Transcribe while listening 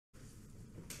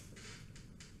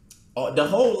The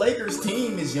whole Lakers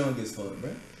team is young as fuck,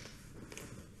 bro.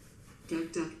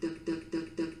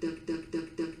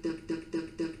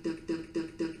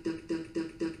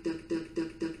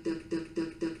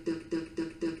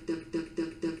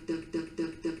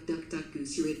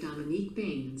 Dominique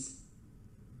Baines.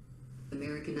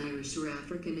 American Irish or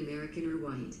African American or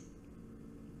white?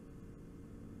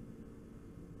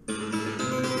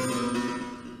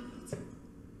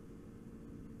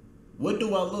 What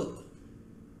do I look?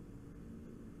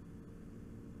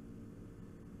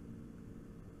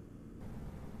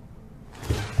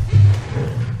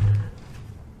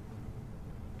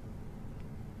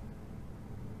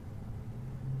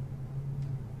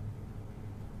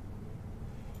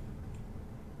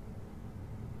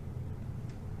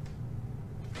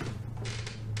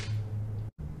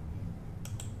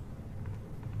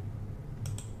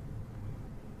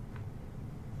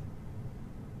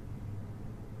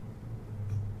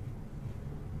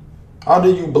 How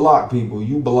do you block people?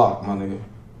 You block, my nigga.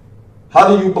 How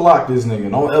do you block this nigga?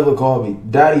 Don't ever call me.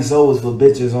 Daddy soul is for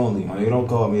bitches only, my nigga. Don't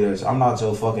call me that shit. I'm not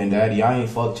your fucking daddy. I ain't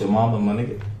fucked your mama, my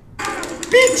nigga.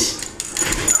 Bitch!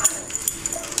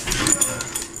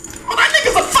 Oh, that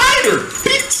nigga's a fighter,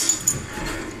 bitch!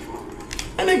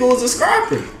 That nigga was a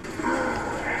scrapper.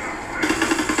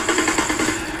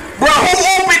 Bro,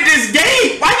 who opened this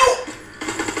game? Why you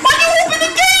open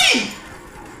the game?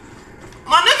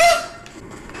 My nigga?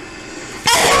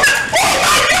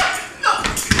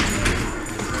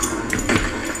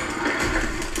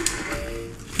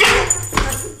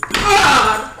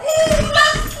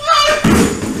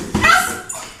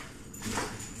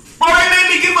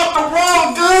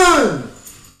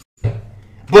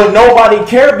 But nobody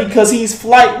cared because he's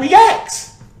flight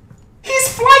reacts. He's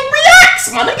flight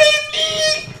reacts, my nigga.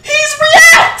 He's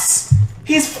reacts.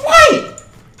 He's flight.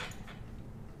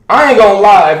 I ain't gonna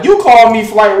lie. If you call me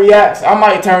flight reacts, I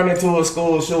might turn into a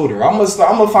school shooter. I'm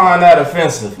gonna find that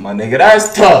offensive, my nigga.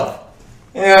 That's tough.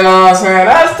 You know what I'm saying?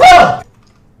 That's tough.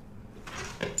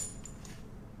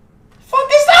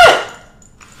 Fuck is that?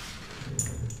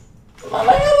 My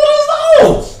nigga, what is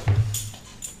those?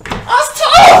 That's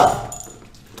tough.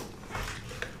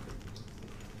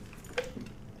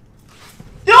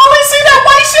 You only see that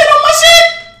white shit on my shit?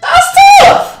 That's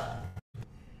tough.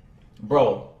 Bro,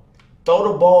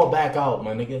 throw the ball back out,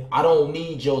 my nigga. I don't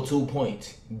need your 2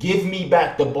 points. Give me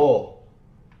back the ball.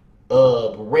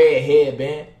 Red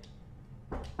headband.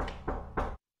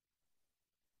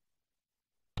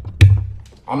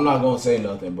 I'm not gonna say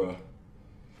nothing, bro.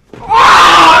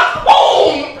 Ah!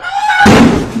 Boom!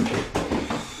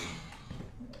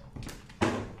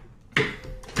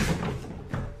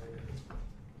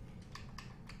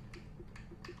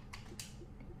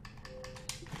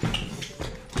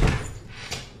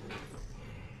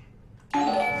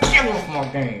 Get off my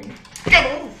game. Get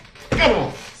off. Get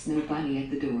off. Nobody at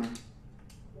the door.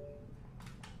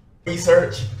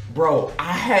 Research. Bro,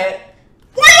 I had...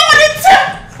 Why y'all didn't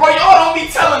tell... Bro, y'all don't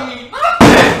be telling me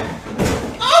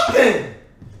nothing. Nothing.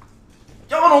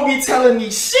 Y'all don't be telling me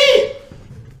shit.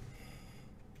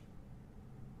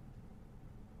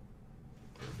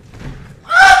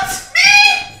 What? Me?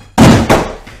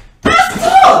 That's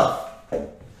tough.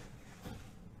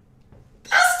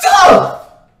 That's tough.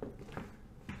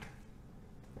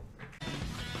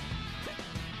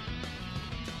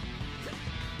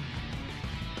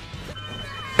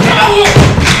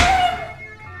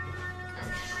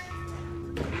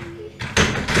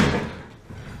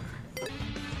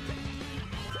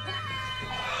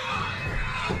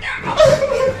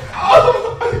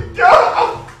 Oh my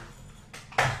god!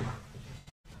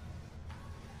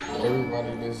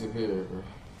 Everybody disappeared, bro.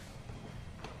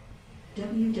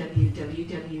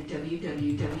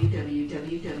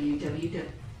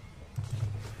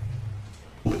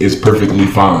 It's perfectly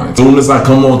fine. Soon as I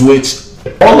come on Twitch,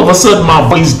 all of a sudden my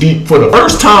voice deep for the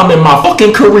first time in my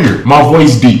fucking career. My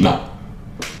voice deep now.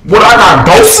 What, I got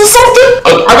ghosts or something?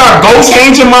 I got ghosts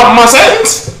changing my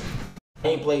settings? I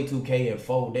ain't played 2K in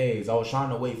 4 days. I was trying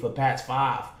to wait for patch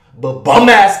 5. But bum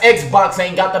ass Xbox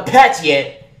ain't got the patch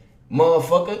yet.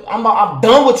 Motherfucker. I'm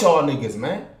done with y'all niggas,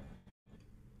 man.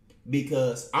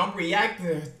 Because I'm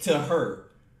reacting to her.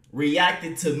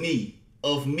 Reacting to me.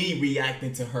 Of me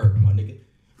reacting to her, my nigga.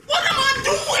 What am I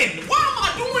doing? Why am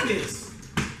I doing this?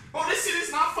 Bro, this shit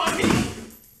is not funny.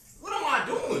 What am I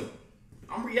doing?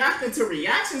 I'm reacting to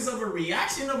reactions of a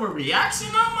reaction of a reaction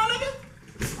now, my nigga?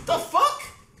 What the fuck?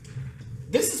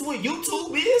 This is what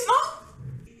YouTube is now?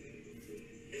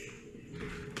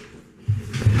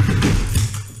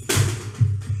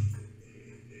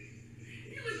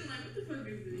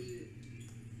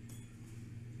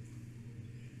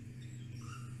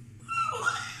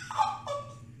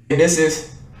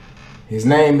 His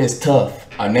name is Tough.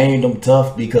 I named him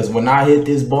Tough because when I hit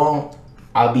this bomb,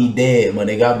 I'll be dead, my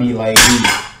nigga. I'll be like you.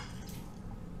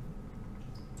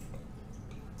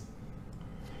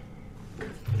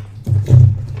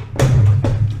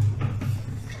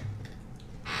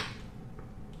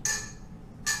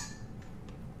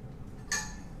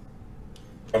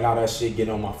 And now that shit get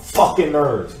on my fucking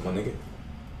nerves, my nigga.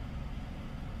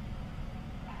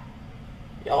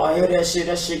 Y'all hear that shit?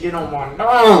 That shit get on my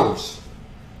nerves.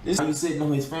 This nigga sitting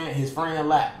on his friend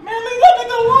lap. Man, leave that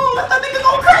nigga alone. Let that nigga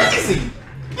go crazy.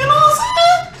 You know what I'm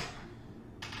saying?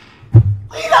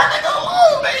 Leave that nigga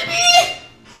alone, baby.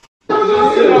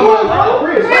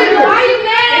 Why you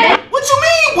mad? What you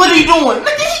mean? What are you doing?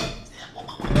 Nigga,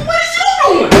 what is you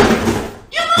doing?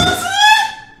 You know what I'm saying?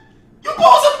 You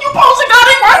supposed to got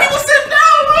him while he was sitting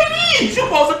down like this. You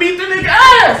supposed to beat the nigga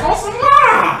ass on some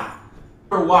line.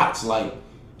 Or watch,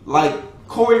 like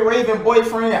Corey Raven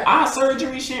boyfriend eye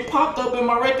surgery shit popped up in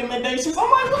my recommendations.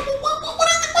 I'm like, what is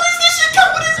this shit?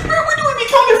 Where do it be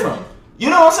coming from? You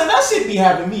know what I'm saying? That shit be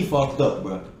having me fucked up,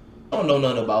 bro. I don't know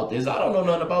nothing about this. I don't know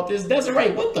nothing about this.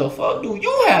 Desiree, what the fuck do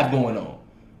you have going on?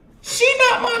 She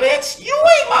not my bitch. You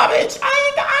ain't my bitch. I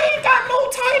ain't got no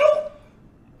title.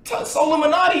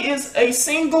 Solluminati is a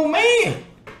single man.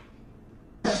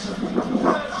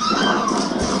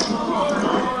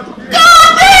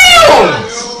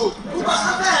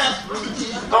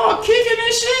 Oh, kicking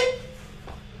this shit?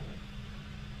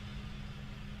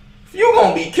 If you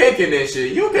gonna be kicking this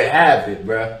shit, you can have it,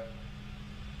 bruh.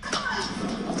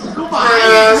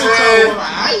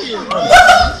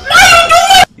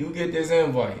 You get this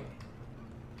invite.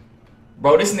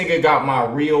 Bro, this nigga got my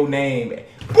real name.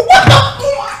 What the?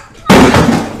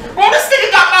 Bro, this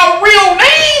nigga got my real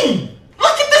name.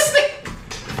 Look at this nigga.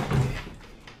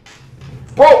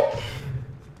 Bro,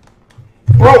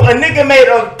 a nigga made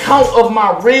an account of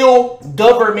my real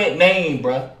government name,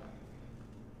 bro.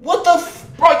 What the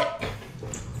bro?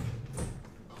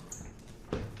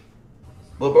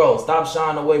 But bro, stop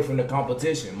shying away from the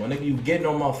competition. My nigga, you getting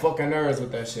on my fucking nerves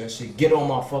with that shit. Get on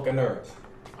my fucking nerves.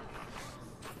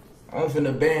 I'm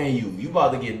finna ban you. You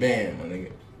about to get banned, my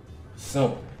nigga.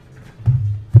 Simple.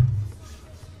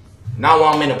 Now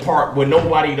I'm in a park with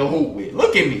nobody to hoop with.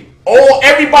 Look at me.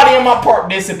 Everybody in my park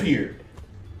disappeared.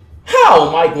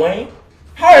 How, Mike Wayne?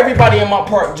 How everybody in my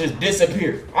park just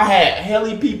disappeared? I had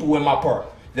helly people in my park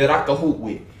that I could hoop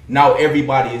with. Now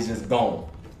everybody is just gone.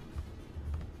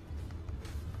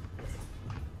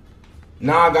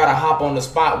 Now I gotta hop on the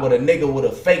spot with a nigga with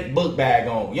a fake book bag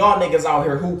on. Y'all niggas out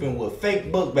here hooping with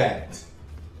fake book bags.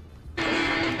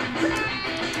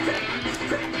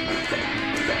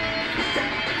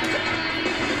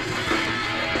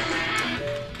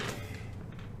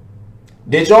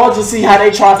 Did y'all just see how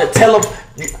they tried to tell him?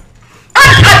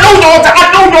 I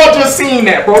know y'all just seen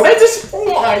that, bro. They just, oh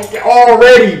my God,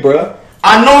 already, bro.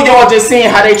 I know y'all just seen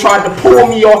how they tried to pull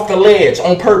me off the ledge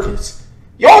on purpose.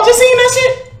 Y'all just seen that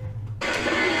shit?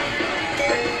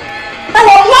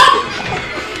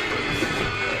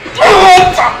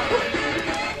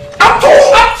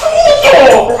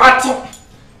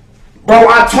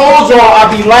 I told y'all I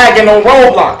be lagging on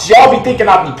Roblox. Y'all be thinking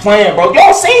I be playing, bro.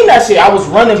 Y'all seen that shit? I was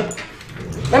running.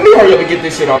 Let me hurry up and get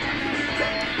this shit off.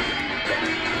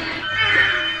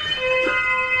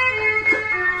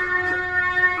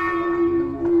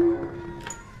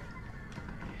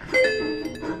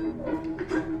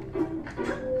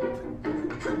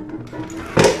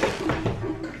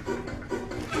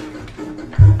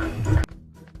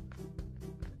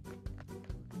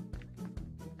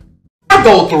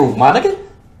 Go through, my nigga.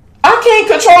 I can't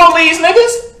control these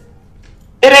niggas.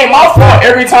 It ain't my fault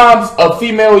every time a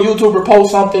female YouTuber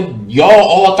posts something, y'all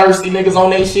all thirsty niggas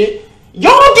on they shit.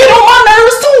 Y'all get on my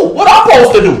nerves too. What I'm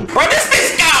supposed to do? Bro, this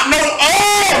bitch got no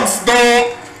arms, dog.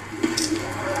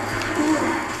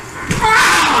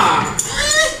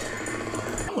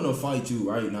 I'm gonna fight you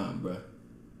right now, bro.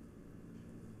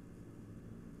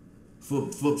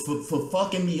 For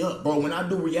fucking me up, bro. When I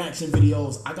do reaction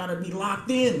videos, I gotta be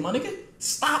locked in, my nigga.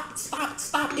 Stop.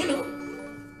 You know.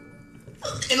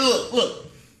 And look.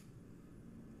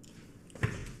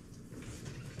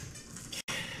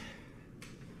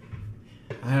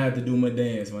 I had to do my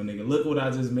dance, my nigga. Look what I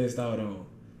just missed out on.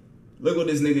 Look what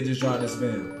this nigga just tried to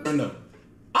spin.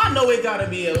 I know it gotta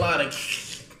be a lot of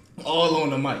all on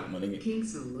the mic, my nigga. King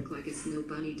Soul look like a snow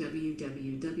bunny.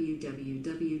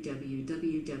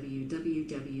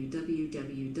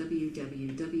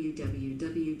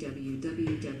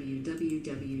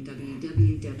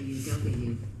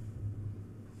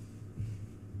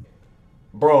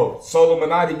 Bro,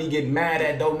 Solluminati be getting mad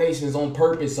at donations on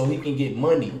purpose so he can get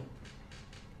money. Nigga,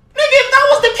 if that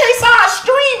was was the case, I'd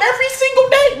stream every single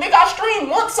day. Nigga, I stream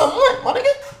once a month, my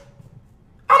nigga.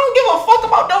 I don't give a fuck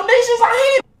about donations. I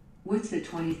hate. What's the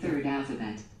 23rd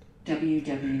alphabet?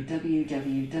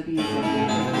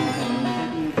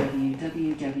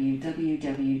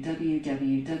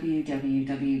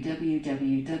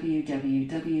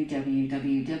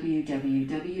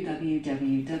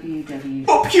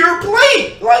 For pure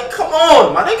play. Like, come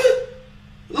on, my nigga.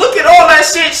 Look at all that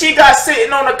shit she got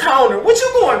sitting on the counter. What you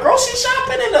going grocery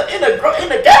shopping in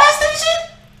the gas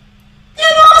station? You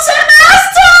know what I'm saying? That's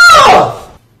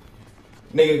tough.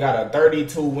 Nigga got a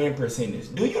 32 win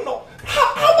percentage. Do you know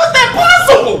how was that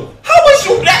possible? How was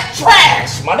you that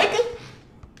trash, my nigga?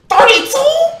 32?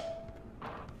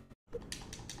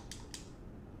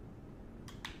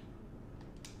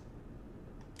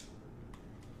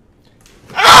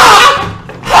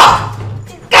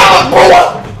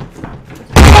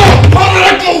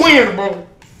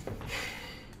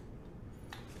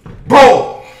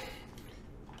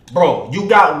 Bro, you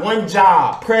got one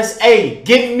job. Press A.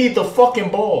 Give me the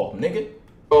fucking ball, nigga.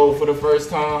 Bro, for the first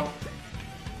time.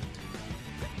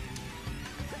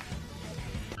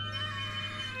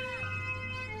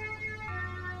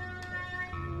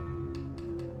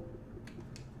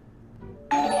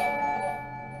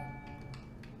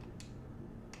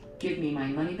 Give me my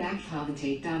money back,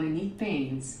 palpitate down and eat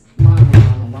veins.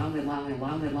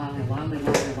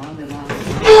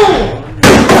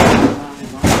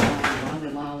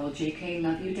 JK,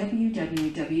 love you, www.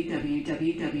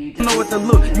 Know what to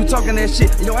look, you talking that shit,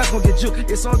 your ass gonna get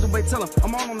juked. It's all the way, tell him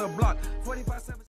I'm all on the block. 45-7.